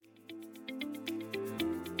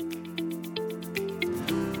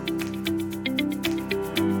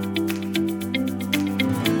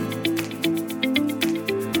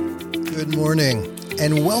morning,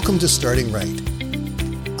 and welcome to Starting Right.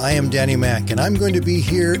 I am Danny Mack, and I'm going to be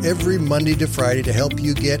here every Monday to Friday to help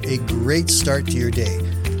you get a great start to your day.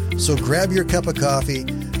 So grab your cup of coffee,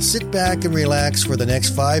 sit back and relax for the next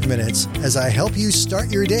 5 minutes as I help you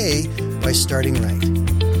start your day by starting right.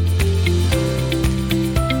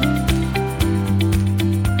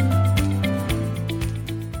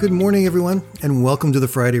 Good morning, everyone, and welcome to the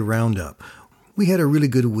Friday Roundup. We had a really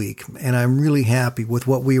good week, and I'm really happy with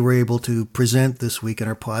what we were able to present this week in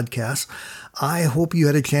our podcast. I hope you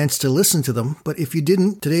had a chance to listen to them, but if you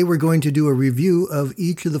didn't, today we're going to do a review of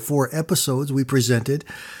each of the 4 episodes we presented.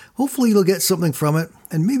 Hopefully you'll get something from it,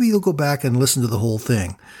 and maybe you'll go back and listen to the whole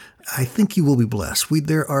thing. I think you will be blessed.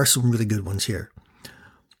 There are some really good ones here.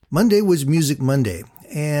 Monday was Music Monday,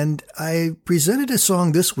 and I presented a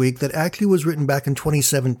song this week that actually was written back in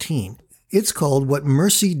 2017. It's called What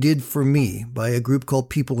Mercy Did for Me by a group called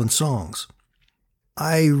People and Songs.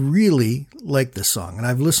 I really like this song, and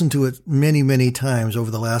I've listened to it many, many times over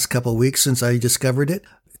the last couple of weeks since I discovered it.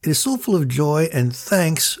 It is so full of joy and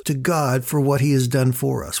thanks to God for what He has done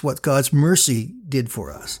for us, what God's mercy did for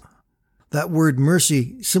us. That word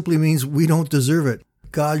mercy simply means we don't deserve it.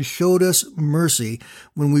 God showed us mercy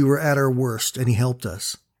when we were at our worst, and He helped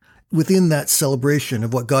us. Within that celebration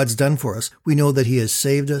of what God's done for us, we know that He has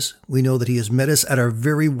saved us, we know that He has met us at our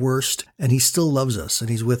very worst, and He still loves us, and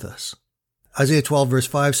He's with us. Isaiah 12 verse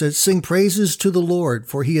 5 says, "Sing praises to the Lord,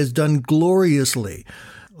 for He has done gloriously.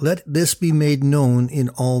 Let this be made known in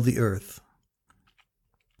all the earth."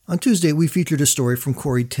 On Tuesday, we featured a story from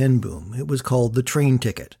Corrie ten Boom. It was called The Train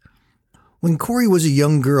Ticket. When Corrie was a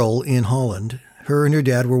young girl in Holland, her and her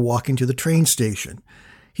dad were walking to the train station.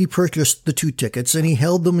 He purchased the 2 tickets, and he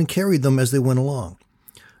held them and carried them as they went along.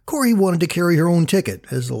 Corrie wanted to carry her own ticket,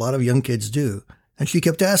 as a lot of young kids do, and she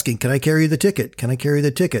kept asking, "Can I carry the ticket? Can I carry the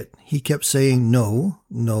ticket?" He kept saying no,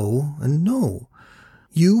 no, and no.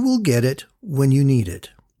 "You will get it when you need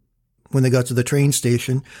it." When they got to the train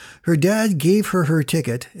station, her dad gave her her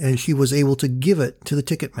ticket, and she was able to give it to the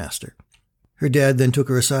ticket master. Her dad then took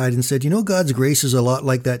her aside and said, "You know, God's grace is a lot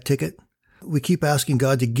like that ticket. We keep asking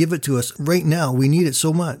God to give it to us right now. We need it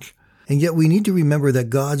so much. And yet we need to remember that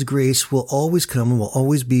God's grace will always come and will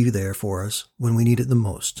always be there for us when we need it the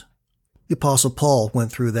most." The Apostle Paul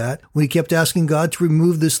went through that when he kept asking God to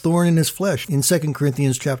remove this thorn in his flesh in 2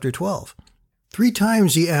 Corinthians chapter 12. 3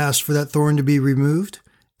 times he asked for that thorn to be removed,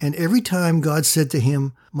 and every time God said to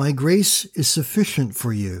him, "My grace is sufficient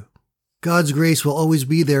for you." God's grace will always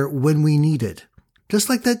be there when we need it, just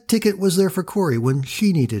like that ticket was there for Corrie when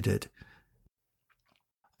she needed it.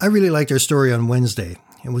 I really liked our story on Wednesday.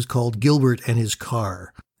 It was called Gilbert and His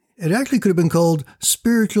Car. It actually could have been called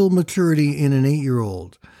Spiritual Maturity in an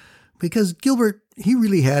 8-year-old, because Gilbert, he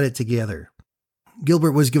really had it together.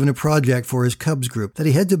 Gilbert was given a project for his Cubs group that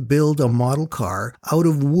he had to build a model car out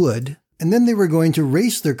of wood, and then they were going to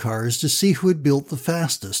race their cars to see who had built the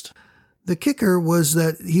fastest. The kicker was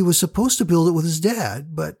that he was supposed to build it with his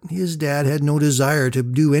dad, but his dad had no desire to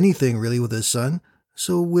do anything really with his son.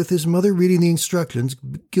 So with his mother reading the instructions,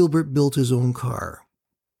 Gilbert built his own car.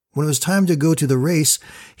 When it was time to go to the race,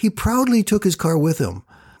 he proudly took his car with him,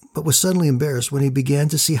 but was suddenly embarrassed when he began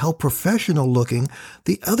to see how professional looking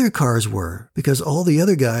the other cars were, because all the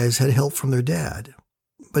other guys had help from their dad.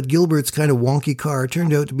 But Gilbert's kind of wonky car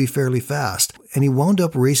turned out to be fairly fast, and he wound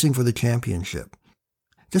up racing for the championship.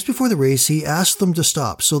 Just before the race, he asked them to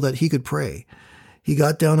stop so that he could pray. He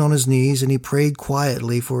got down on his knees and he prayed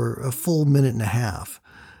quietly for a full minute and a half.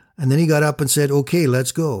 And then he got up and said, "Okay,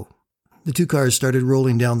 let's go." The 2 cars started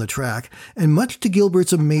rolling down the track, and much to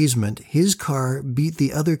Gilbert's amazement, his car beat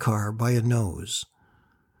the other car by a nose.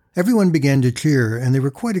 Everyone began to cheer, and they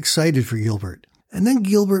were quite excited for Gilbert. And then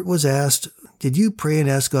Gilbert was asked, "Did you pray and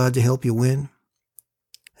ask God to help you win?"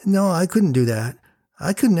 "No, I couldn't do that.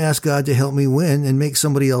 I couldn't ask God to help me win and make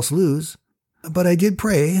somebody else lose. But I did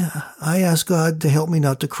pray. I asked God to help me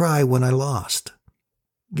not to cry when I lost."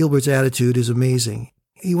 Gilbert's attitude is amazing.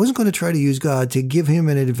 He wasn't going to try to use God to give him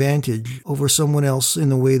an advantage over someone else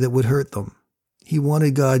in a way that would hurt them. He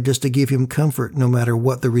wanted God just to give him comfort no matter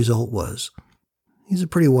what the result was. He's a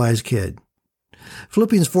pretty wise kid.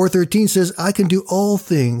 Philippians 4:13 says, "I can do all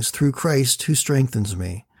things through Christ who strengthens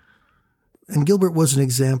me." And Gilbert was an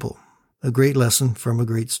example, a great lesson from a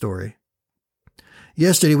great story.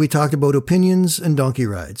 Yesterday, we talked about opinions and donkey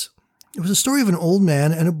rides. It was a story of an old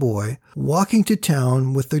man and a boy walking to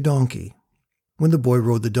town with their donkey. When the boy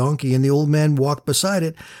rode the donkey and the old man walked beside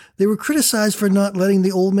it, they were criticized for not letting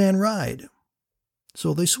the old man ride.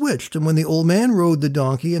 So they switched, and when the old man rode the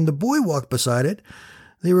donkey and the boy walked beside it,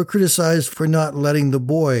 they were criticized for not letting the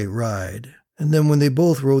boy ride. And then when they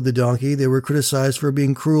both rode the donkey, they were criticized for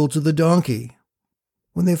being cruel to the donkey.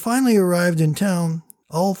 When they finally arrived in town,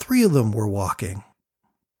 all three of them were walking.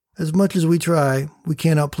 As much as we try, we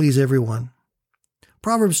cannot please everyone.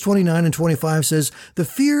 Proverbs 29 and 25 says, "The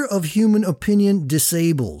fear of human opinion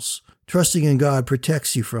disables. Trusting in God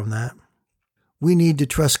protects you from that." We need to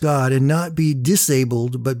trust God and not be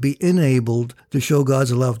disabled, but be enabled to show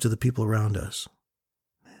God's love to the people around us.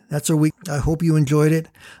 That's our week. I hope you enjoyed it,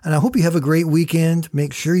 and I hope you have a great weekend.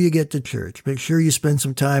 Make sure you get to church. Make sure you spend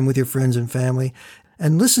some time with your friends and family,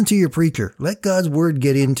 and listen to your preacher. Let God's word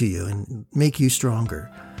get into you and make you stronger.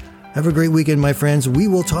 Have a great weekend, my friends. We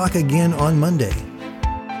will talk again on Monday.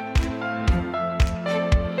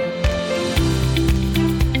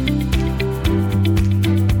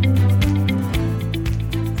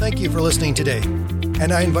 Thank you for listening today,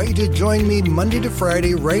 and I invite you to join me Monday to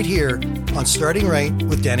Friday right here on Starting Right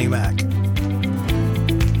with Danny Mack.